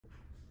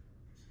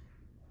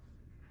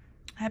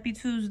Happy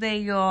Tuesday,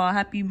 y'all.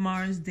 Happy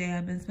Mars Day.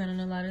 I've been spending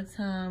a lot of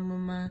time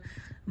with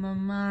my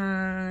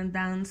mom,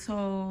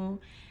 Dantor.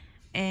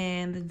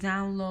 And the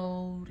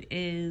download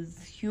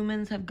is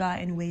humans have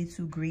gotten way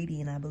too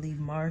greedy. And I believe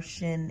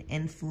Martian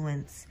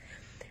influence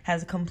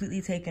has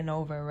completely taken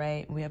over,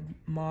 right? We have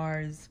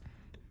Mars,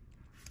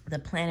 the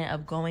planet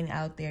of going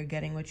out there,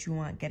 getting what you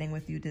want, getting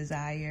what you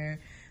desire.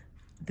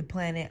 The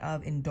planet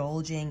of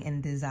indulging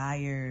in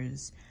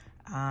desires.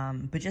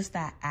 But just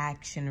that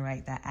action,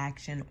 right? That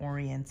action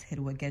oriented,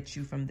 what gets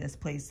you from this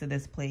place to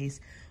this place,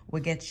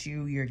 what gets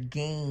you your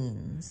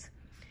gains.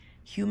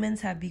 Humans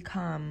have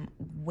become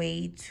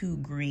way too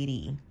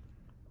greedy.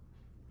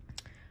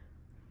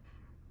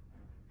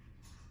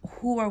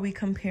 Who are we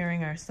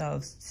comparing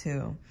ourselves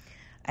to?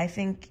 I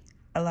think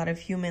a lot of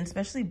humans,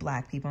 especially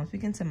black people, I'm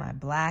speaking to my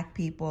black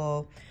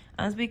people,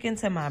 I'm speaking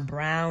to my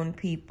brown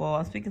people,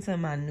 I'm speaking to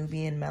my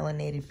Nubian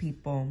melanated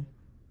people,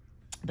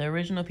 the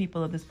original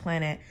people of this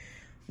planet.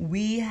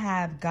 We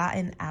have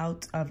gotten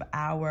out of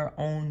our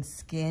own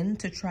skin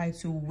to try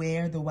to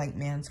wear the white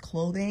man's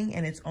clothing,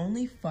 and it's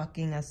only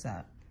fucking us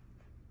up.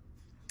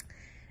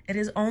 It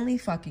is only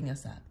fucking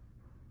us up.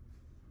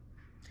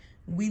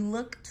 We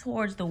look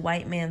towards the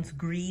white man's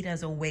greed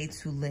as a way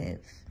to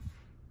live.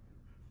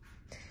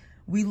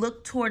 We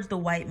look towards the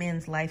white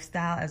man's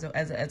lifestyle as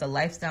a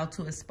lifestyle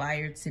to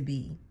aspire to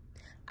be.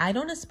 I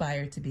don't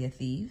aspire to be a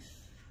thief.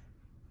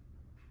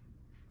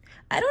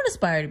 I don't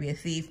aspire to be a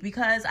thief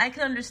because I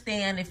can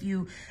understand if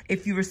you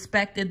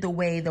respected the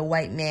way the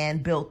white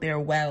man built their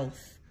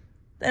wealth,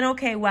 then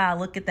okay, wow,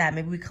 look at that.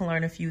 Maybe we can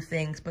learn a few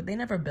things, but they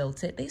never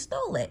built it. They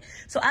stole it.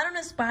 So I don't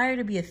aspire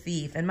to be a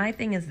thief. And my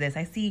thing is this.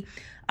 I see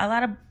a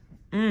lot of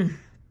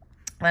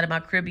my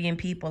Caribbean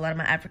people, a lot of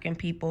my African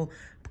people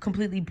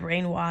completely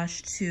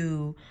brainwashed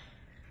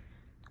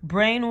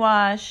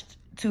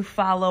to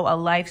follow a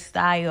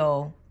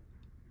lifestyle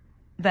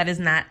that is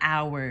not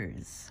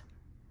ours.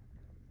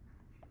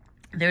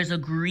 There's a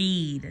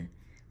greed.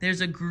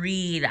 There's a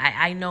greed.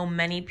 I know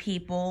many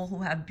people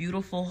who have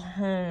beautiful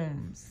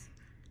homes,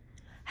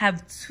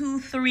 have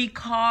 2-3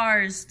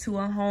 cars to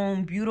a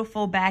home,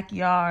 beautiful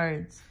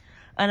backyards,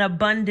 an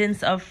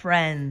abundance of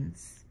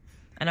friends,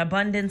 an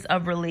abundance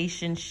of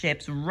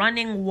relationships,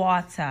 running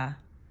water,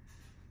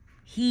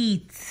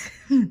 heat,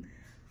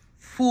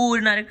 food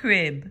in a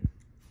crib.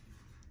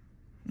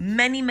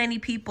 Many, many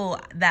people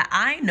that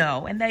I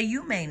know and that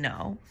you may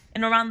know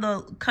and around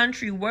the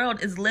country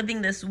world is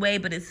living this way,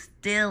 but is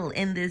still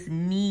in this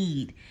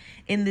need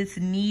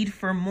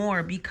for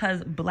more,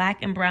 because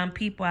black and brown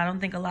people, I don't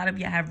think a lot of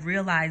you have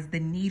realized the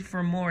need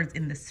for more is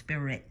in the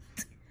spirit.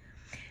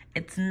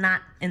 It's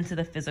not into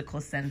the physical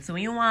sense. So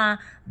when you want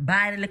to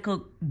buy the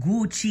little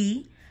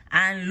Gucci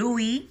and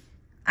Louis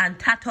and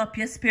tattoo up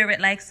your spirit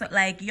like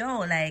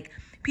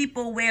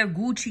people wear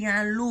Gucci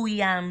and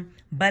Louis and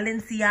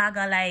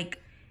Balenciaga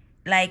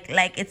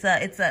like it's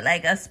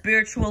a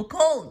spiritual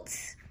coat.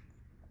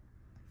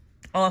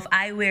 Or if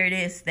I wear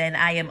this, then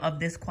I am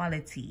of this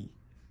quality.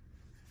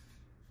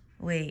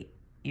 Wait,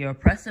 your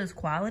oppressor's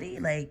quality?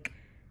 Like,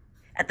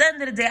 at the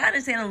end of the day, I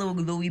understand a little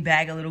Louis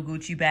bag, a little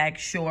Gucci bag,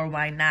 sure,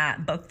 why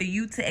not? But for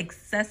you to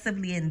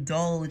excessively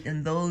indulge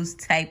in those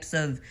types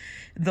of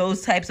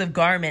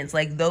garments,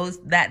 like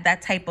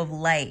that type of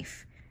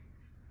life.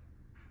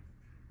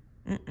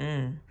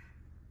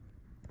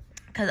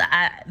 Because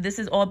this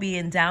is all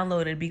being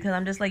downloaded because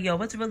I'm just like, yo,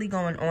 what's really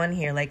going on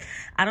here? Like,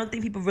 I don't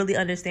think people really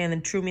understand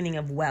the true meaning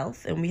of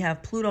wealth. And we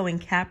have Pluto in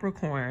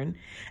Capricorn.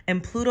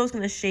 And Pluto's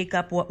going to shake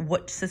up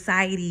what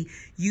society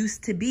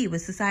used to be, what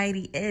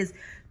society is.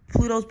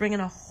 Pluto's bringing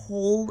a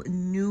whole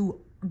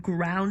new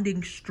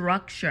grounding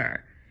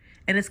structure.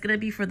 And it's going to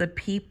be for the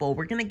people.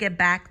 We're going to get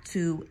back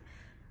to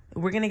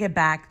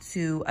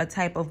a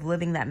type of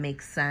living that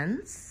makes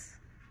sense.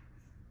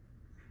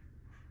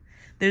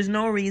 There's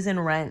no reason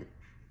rent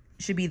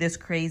should be this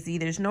crazy.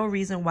 There's no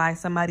reason why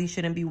somebody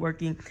shouldn't be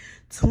working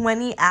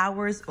 20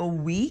 hours a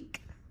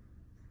week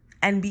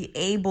and be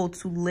able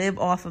to live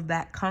off of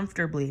that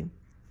comfortably.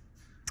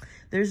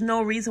 There's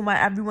no reason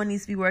why everyone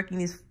needs to be working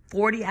these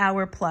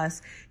 40-hour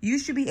plus. You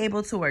should be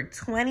able to work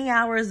 20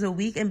 hours a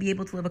week and be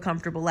able to live a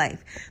comfortable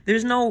life.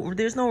 There's no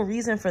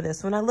reason for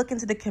this. When I look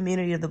into the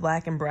community of the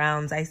black and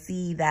browns, I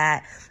see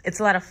that it's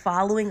a lot of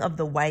following of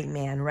the white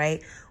man,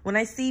 right? When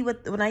I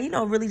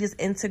really just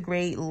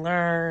integrate,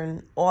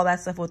 learn all that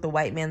stuff what the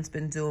white man's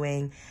been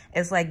doing,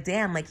 it's like,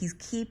 damn, like he's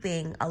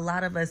keeping a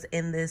lot of us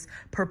in this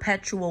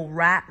perpetual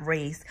rat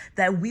race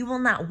that we will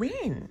not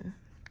win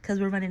because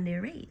we're running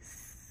their race.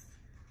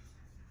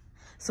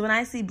 So when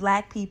I see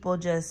black people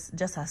just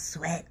a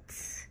sweat,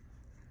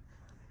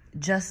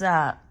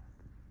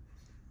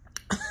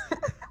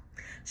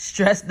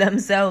 stress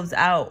themselves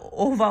out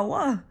over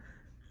what?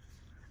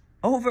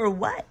 Over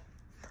what?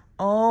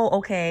 Oh,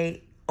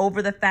 okay.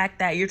 Over the fact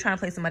that you're trying to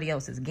play somebody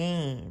else's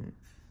game.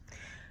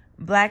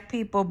 Black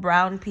people,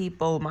 brown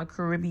people, my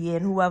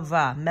Caribbean,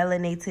 whoever,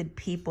 melanated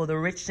people, the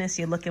richness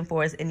you're looking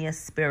for is in your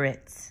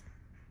spirit.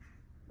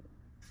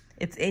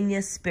 It's in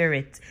your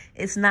spirit.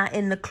 It's not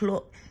in the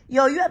clothes.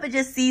 Yo, you ever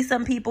just see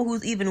some people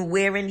who's even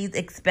wearing these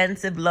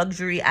expensive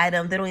luxury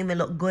items? They don't even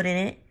look good in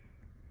it.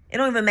 It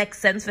don't even make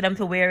sense for them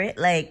to wear it.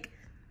 Like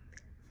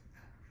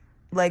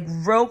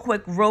real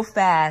quick, real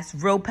fast,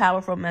 real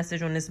powerful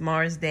message on this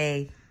Mars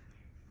Day.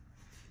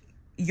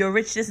 Your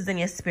richness is in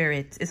your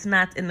spirit. It's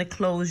not in the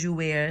clothes you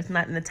wear. It's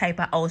not in the type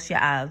of house you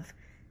have.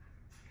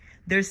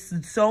 There's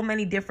so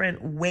many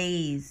different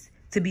ways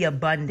to be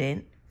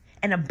abundant.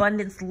 And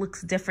abundance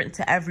looks different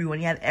to everyone.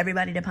 You have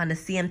everybody upon the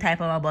same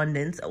type of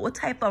abundance. What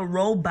type of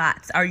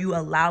robots are you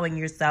allowing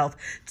yourself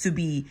to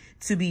be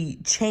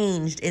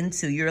changed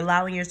into? You're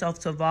allowing yourself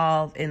to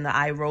evolve in the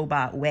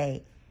iRobot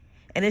way.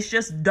 And it's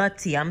just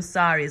dirty. I'm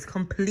sorry. It's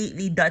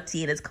completely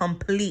dirty, and it's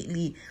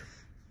completely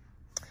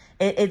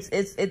it's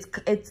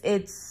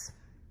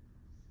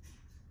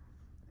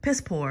piss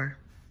poor.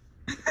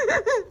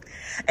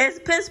 It's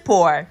piss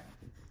poor.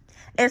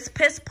 It's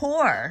piss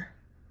poor.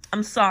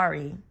 I'm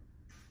sorry.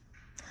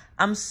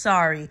 I'm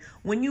sorry.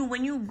 When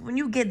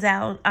you get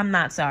down, I'm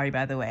not sorry,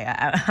 by the way.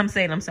 I'm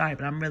saying I'm sorry,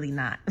 but I'm really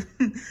not.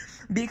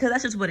 Because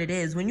that's just what it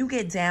is. When you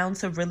get down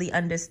to really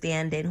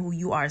understanding who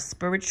you are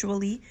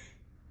spiritually,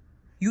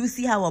 you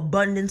see how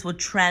abundance will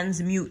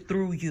transmute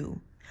through you.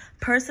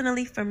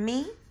 Personally, for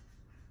me,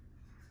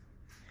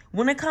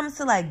 when it comes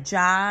to like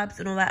jobs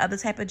and all that other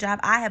type of job,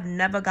 I have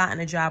never gotten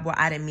a job where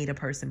I didn't meet a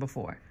person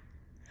before.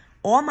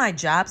 All my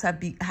jobs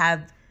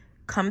have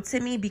come to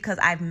me because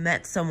I've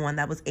met someone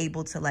that was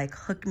able to like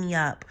hook me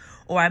up,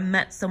 or I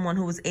met someone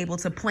who was able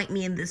to point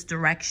me in this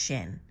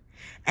direction.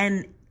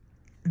 And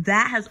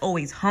that has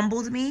always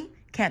humbled me,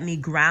 kept me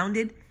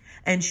grounded,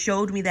 and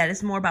showed me that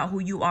it's more about who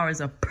you are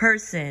as a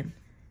person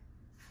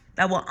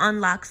that will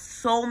unlock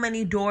so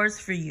many doors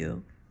for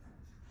you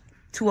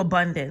to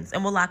abundance,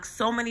 and will lock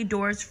so many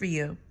doors for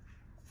you,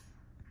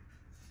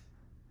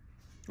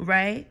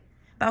 right?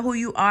 About who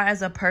you are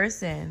as a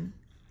person.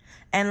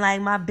 And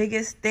like my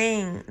biggest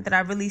thing that I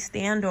really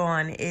stand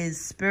on is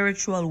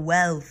spiritual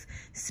wealth,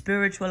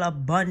 spiritual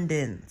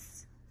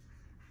abundance.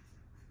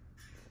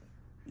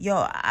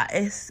 Yo,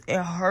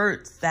 it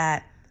hurts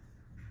that,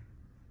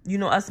 you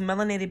know, us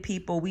melanated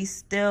people, we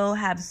still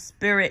have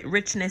spirit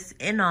richness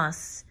in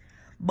us,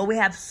 but we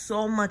have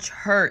so much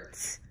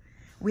hurt.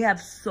 We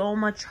have so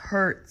much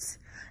hurt.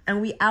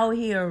 And we out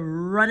here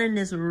running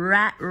this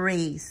rat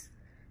race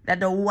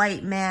that the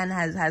white man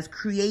has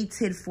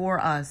created for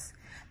us.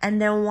 And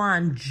then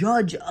want to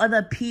judge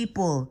other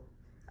people.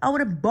 I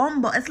would have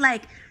bumbled. It's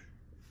like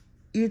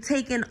you're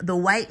taking the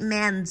white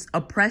man's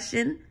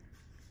oppression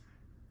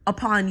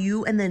upon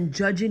you and then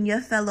judging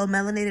your fellow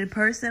melanated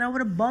person. I would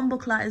have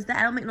bumbleclot is that?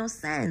 That don't make no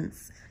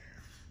sense.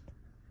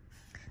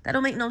 That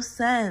don't make no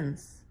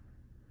sense.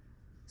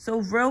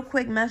 So real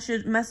quick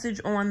message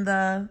on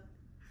the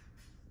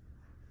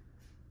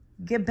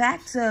get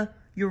back to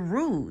your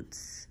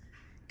roots.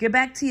 Get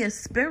back to your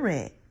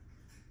spirit.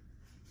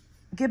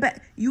 Get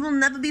back. You will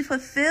never be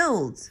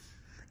fulfilled.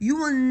 You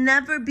will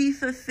never be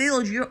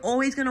fulfilled. You're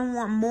always going to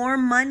want more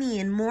money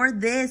and more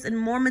this and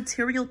more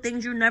material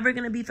things. You're never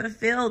going to be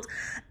fulfilled.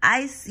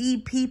 I see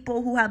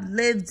people who have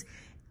lived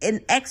in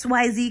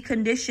XYZ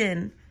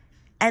condition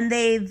and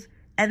they've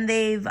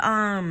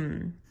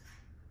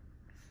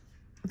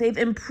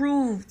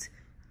improved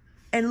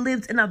and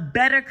lived in a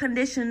better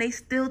condition. They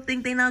still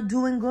think they're not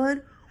doing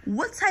good.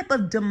 What type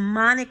of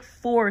demonic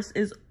force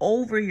is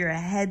over your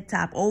head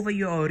top, over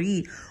your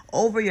ori,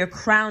 over your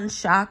crown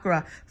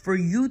chakra for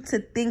you to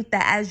think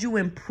that as you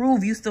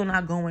improve, you still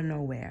not going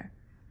nowhere?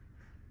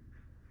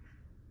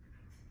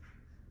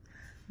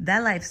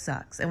 That life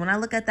sucks. And when I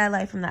look at that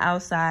life from the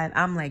outside,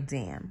 I'm like,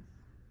 damn.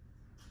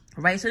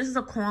 Right? So this is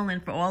a calling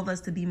for all of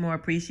us to be more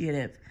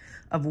appreciative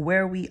of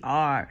where we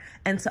are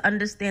and to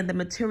understand the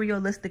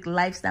materialistic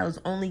lifestyle is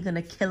only going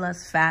to kill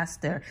us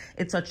faster.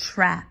 It's a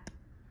trap.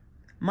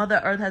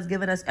 Mother Earth has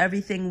given us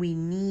everything we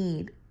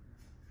need.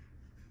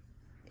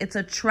 It's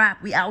a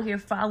trap. We out here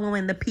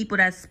following the people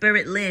that's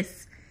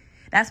spiritless.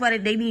 That's why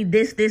they need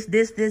this,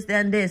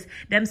 then this.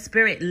 Them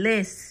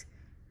spiritless.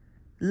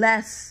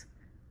 Less.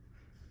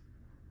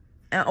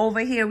 And over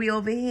here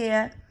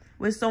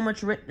with so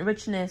much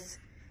richness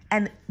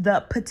and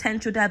the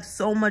potential to have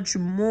so much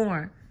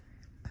more.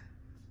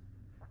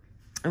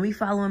 And we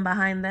following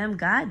behind them.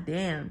 God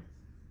damn.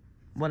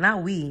 Well,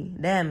 not we.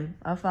 Them.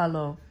 I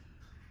follow.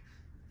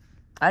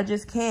 I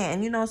just can't.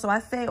 And, you know, so I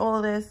say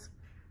all this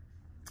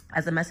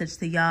as a message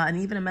to y'all and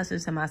even a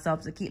message to myself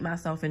to keep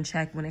myself in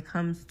check when it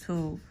comes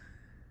to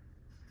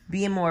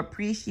being more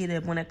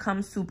appreciative, when it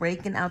comes to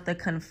breaking out the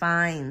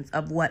confines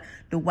of what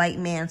the white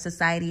man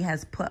society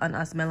has put on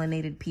us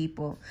melanated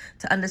people,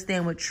 to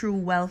understand what true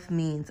wealth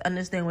means,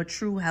 understand what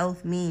true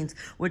health means,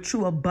 what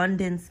true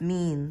abundance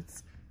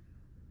means.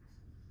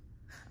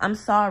 I'm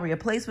sorry. A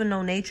place with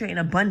no nature ain't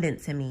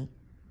abundant to me.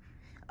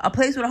 A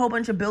place with a whole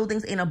bunch of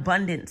buildings ain't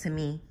abundant to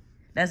me.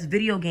 That's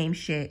video game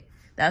shit.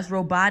 That's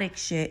robotic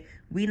shit.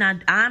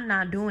 I'm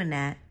not doing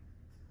that.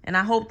 And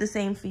I hope the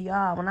same for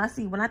y'all. When I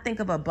think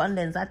of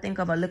abundance, I think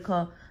of a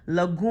little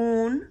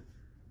lagoon,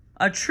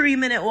 a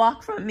 3-minute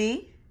walk from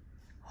me,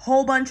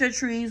 whole bunch of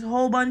trees,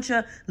 whole bunch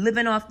of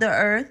living off the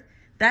earth.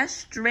 That's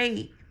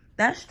straight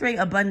That's straight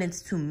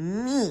abundance to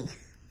me.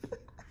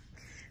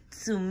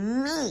 To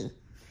me.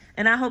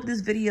 And I hope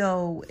this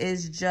video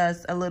is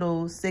just a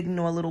little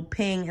signal, a little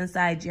ping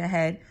inside your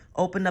head.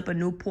 Open up a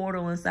new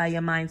portal inside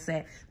your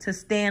mindset to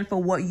stand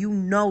for what you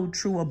know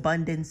true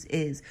abundance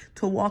is.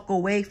 To walk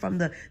away from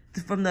the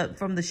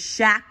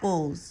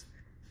shackles.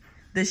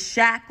 The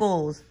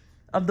shackles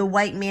of the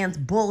white man's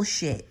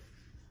bullshit.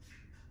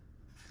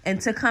 And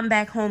to come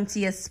back home to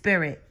your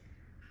spirit.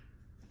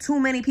 Too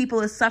many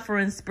people are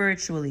suffering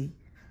spiritually.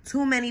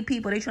 Too many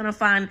people. They trying to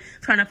find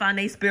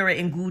their spirit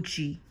in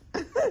Gucci.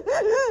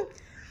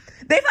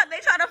 They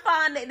try to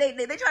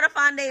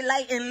find their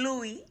light in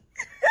Louis.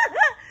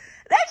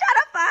 They try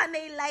to find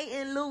their light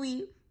in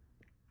Louis.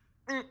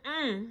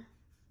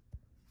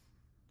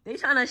 They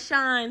trying to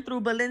shine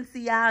through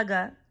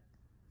Balenciaga.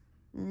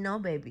 No,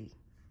 baby.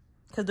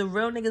 Because the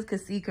real niggas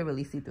could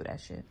really see through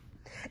that shit.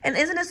 And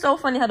isn't it so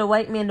funny how the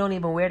white men don't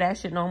even wear that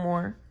shit no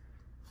more?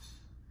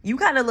 You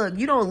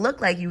don't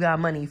look like you got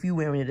money if you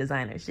wearing a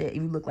designer shit.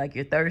 You look like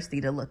you're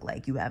thirsty to look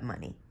like you have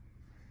money.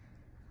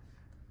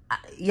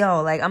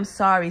 Yo, like, I'm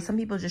sorry. Some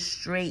people just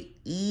straight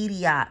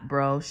idiot,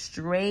 bro.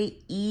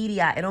 Straight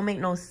idiot. It don't make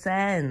no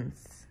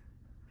sense.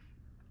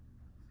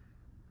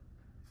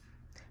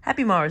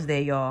 Happy Mars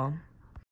Day, y'all.